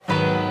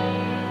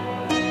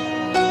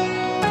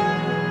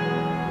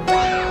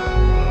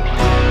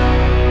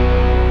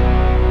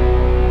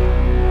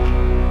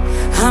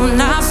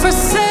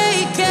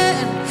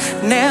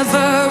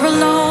never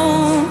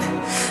alone.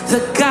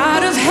 The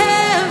God of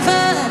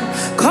heaven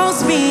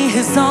calls me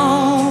his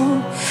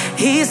own.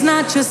 He's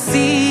not just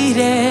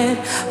seated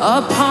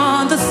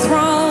upon the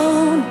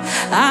throne.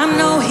 I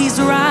know he's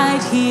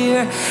right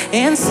here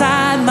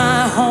inside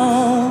my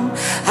home.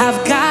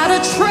 I've got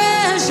a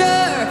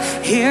treasure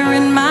here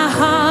in my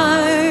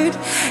heart,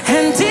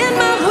 and in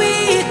my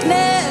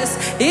weakness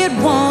it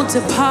won't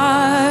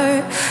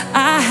depart.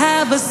 I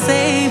have a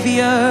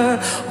Savior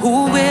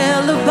who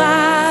will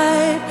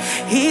abide.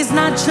 He's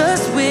not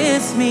just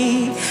with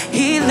me,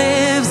 he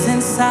lives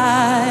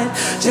inside.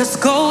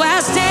 Just go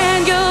ask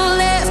Daniel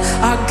if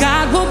our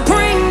God will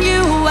bring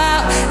you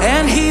out,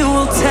 and he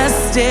will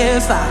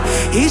testify.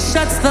 He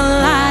shuts the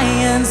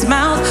lion's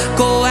mouth.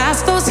 Go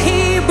ask those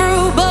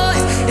Hebrew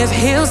boys if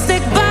he'll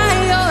stick by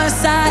your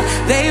side.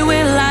 They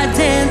will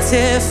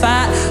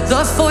identify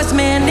the fourth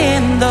man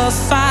in the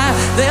fire.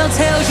 They'll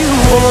tell you,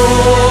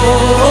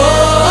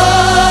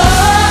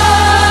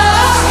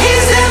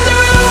 he's in the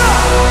room.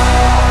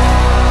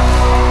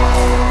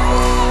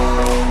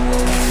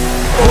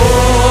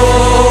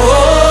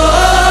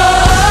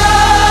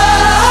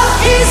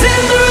 He's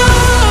in the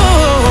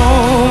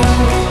room.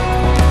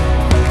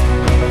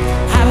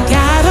 I've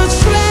got a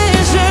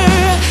treasure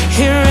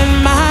here in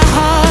my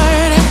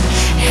heart,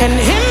 and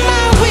in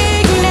my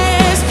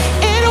weakness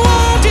it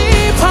won't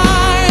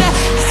depart.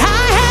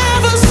 I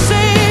have a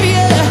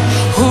Savior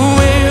who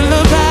will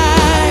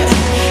abide.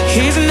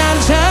 He's not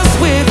just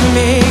with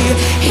me,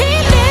 he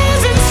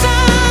lives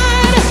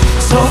inside.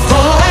 So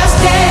go ask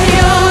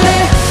Daniel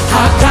if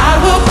our God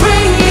will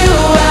bring you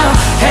out,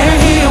 and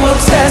he will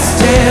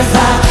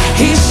testify.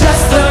 He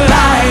shuts the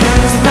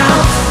lion's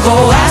mouth. Go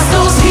ask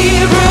those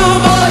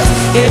Hebrew boys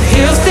if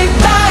he'll stick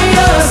by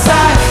your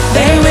side.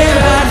 They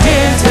will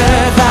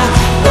identify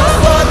the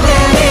one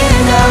man in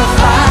the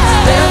fire.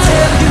 They'll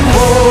tell you,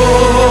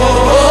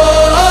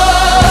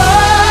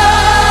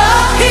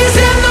 he's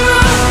in the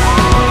room.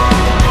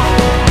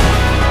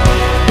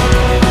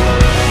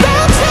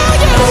 They'll tell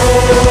you,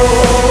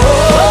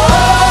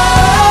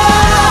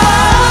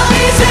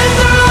 he's in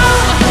the room.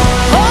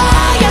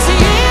 Oh, yes he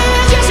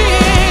is, yes he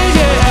is,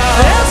 yeah.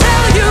 They'll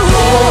tell you,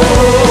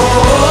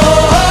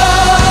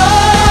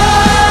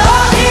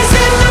 he's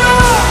in the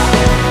room.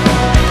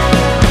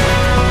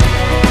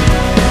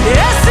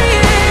 Yes he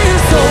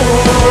is.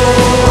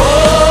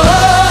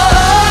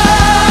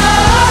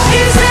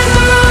 He's in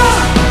the room.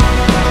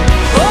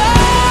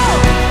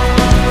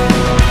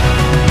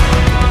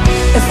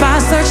 If I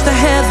search the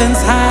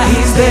heavens high,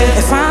 he's there.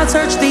 If I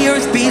search the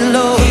earth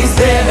below, he's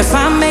there. If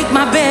I make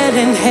my bed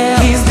in hell,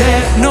 he's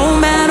there. No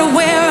matter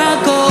where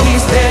I go,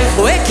 he's there.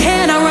 Where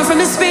can I run from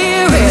his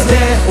spirit? He's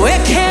there. Where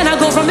can I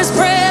go from his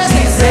presence?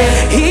 He's there.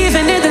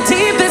 Even in the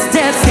deepest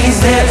depths, he's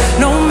there.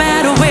 No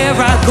matter where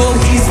I go,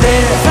 he's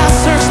there. If I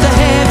search the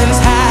heavens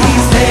high,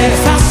 he's there.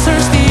 If I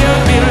search the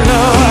earth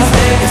below, he's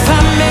there. If I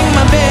make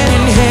my bed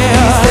in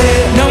hell, he's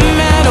there. No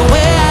matter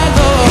where I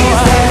go,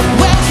 he's there.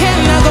 Where can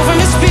I go from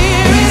his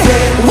spirit? He's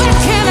there. Where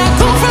can I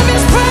go from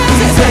his presence?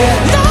 He's there.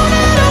 No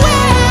matter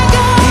where I go,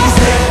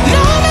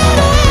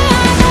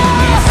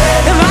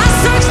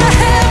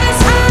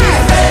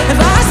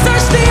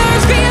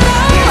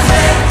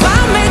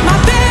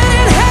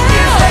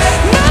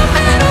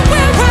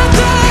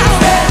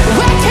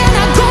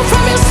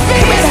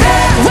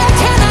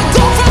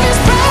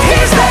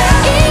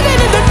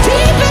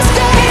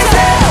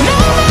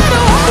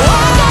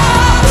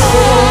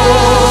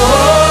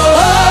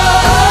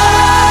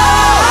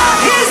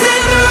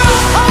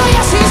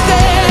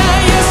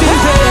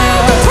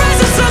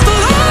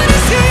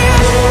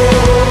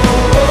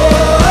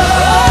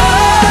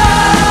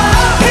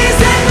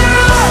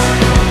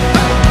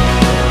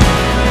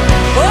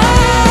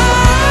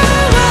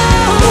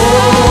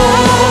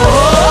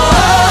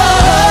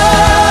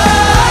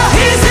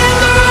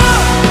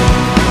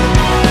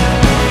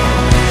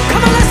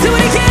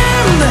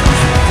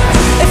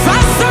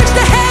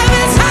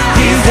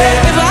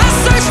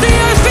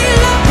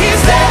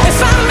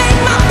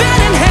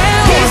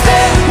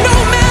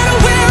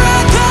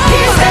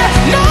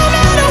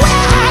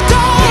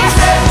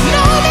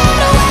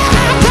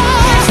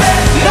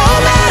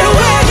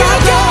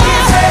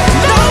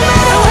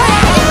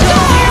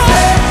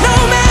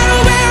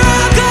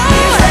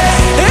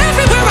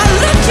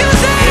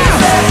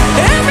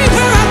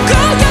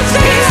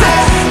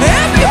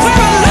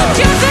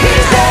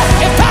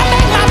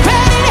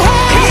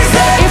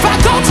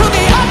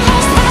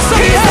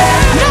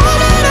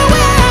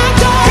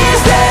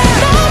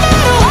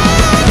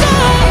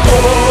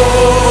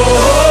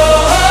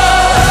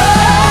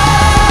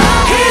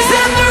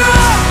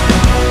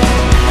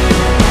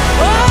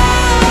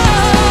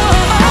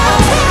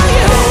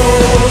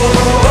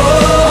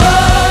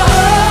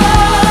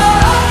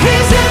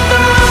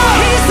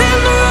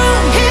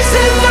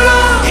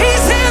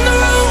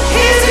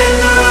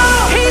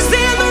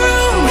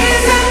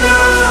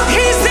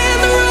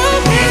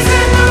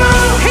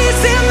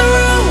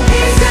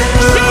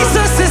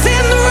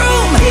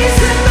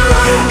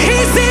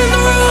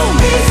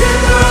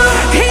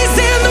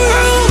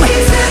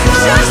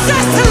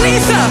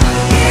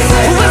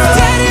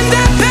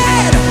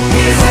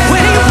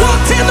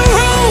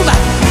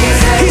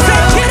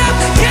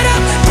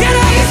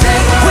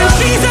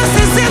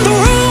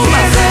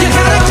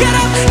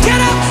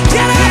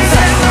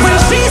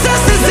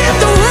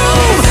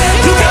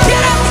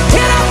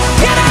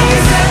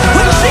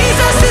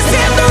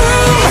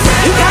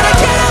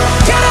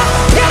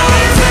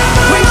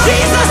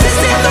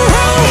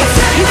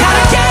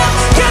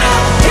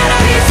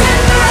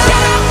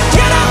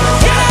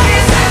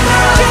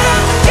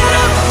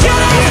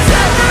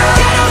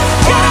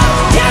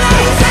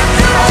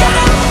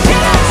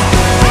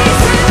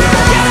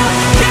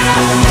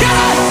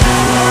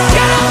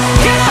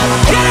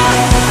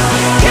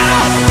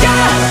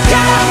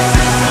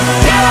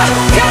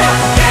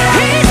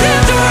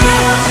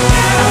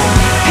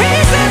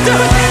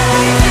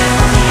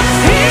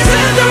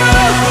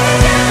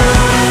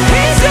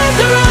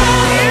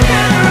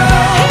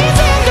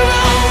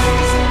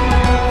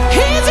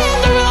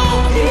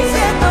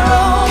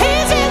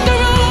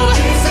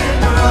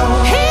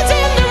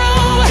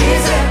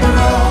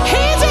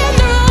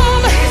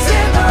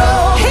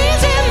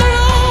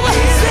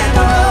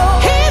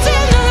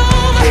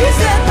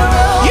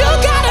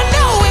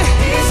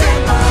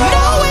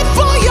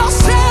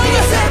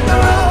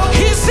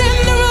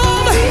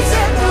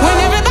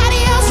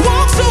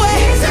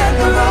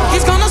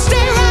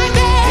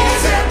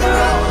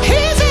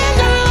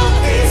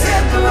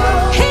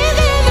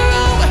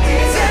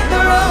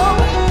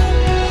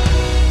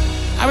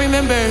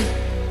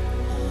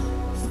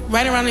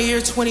 around the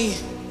year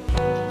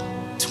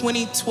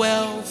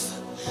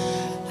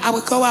 2012, I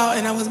would go out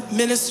and I would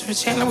minister.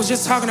 Chandler was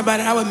just talking about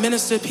it. I would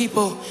minister to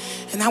people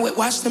and I would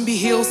watch them be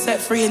healed, set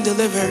free, and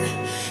delivered.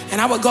 And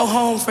I would go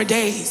home for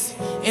days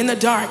in the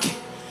dark,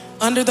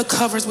 under the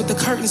covers with the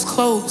curtains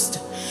closed.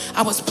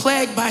 I was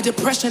plagued by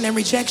depression and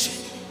rejection.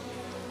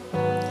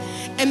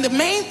 And the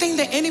main thing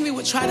the enemy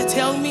would try to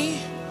tell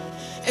me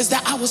is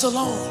that I was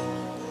alone.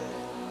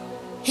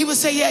 He would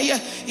say, yeah,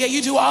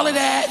 you do all of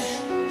that.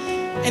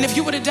 And if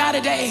you were to die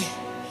today,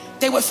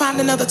 they would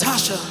find another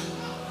Tasha.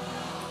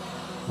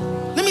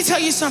 Let me tell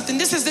you something.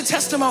 This is the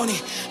testimony.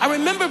 I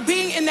remember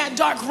being in that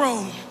dark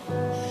room.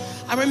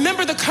 I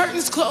remember the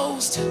curtains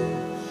closed.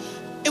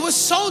 It was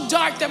so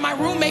dark that my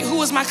roommate, who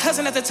was my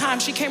cousin at the time,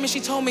 she came and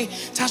she told me,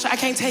 Tasha, I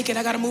can't take it.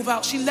 I got to move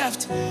out. She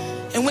left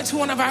and went to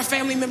one of our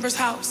family members'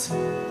 house.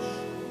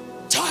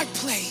 Dark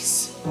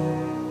place.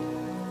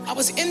 I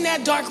was in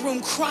that dark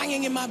room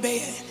crying in my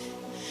bed.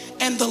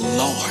 And the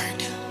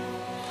Lord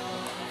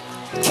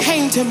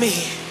came to me.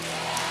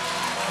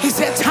 He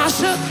said,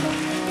 Tasha,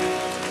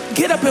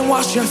 get up and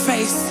wash your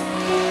face.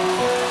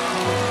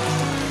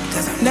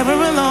 Because I'm never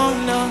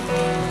alone, no.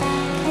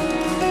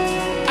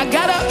 I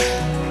got up.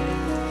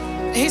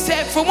 He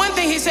said, for one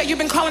thing, he said, you've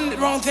been calling it the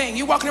wrong thing.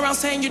 You're walking around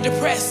saying you're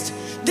depressed.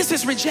 This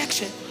is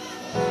rejection.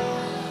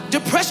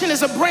 Depression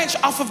is a branch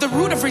off of the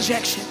root of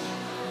rejection.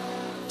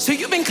 So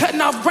you've been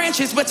cutting off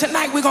branches, but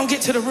tonight we're going to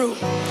get to the root.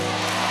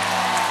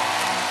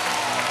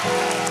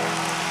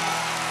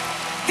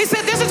 He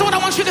said, this is what I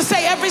want you to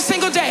say every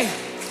single day.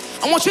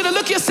 I want you to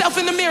look yourself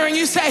in the mirror and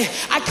you say,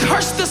 I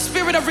curse the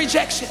spirit of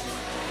rejection.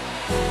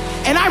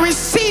 And I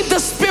receive the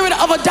spirit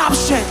of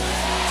adoption.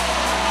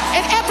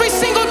 And every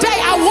single day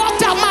I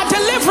walked out my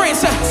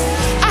deliverance.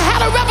 I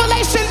had a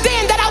revelation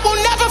then that I will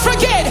never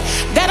forget,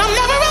 that I'm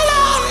never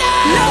alone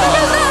now.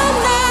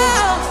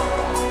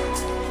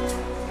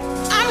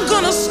 I'm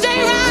gonna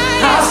stay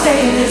right. I'll stay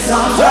in his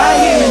arms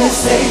right here in his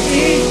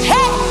safety.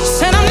 Hey,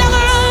 said I'm never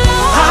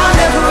alone. I'm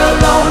never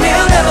alone.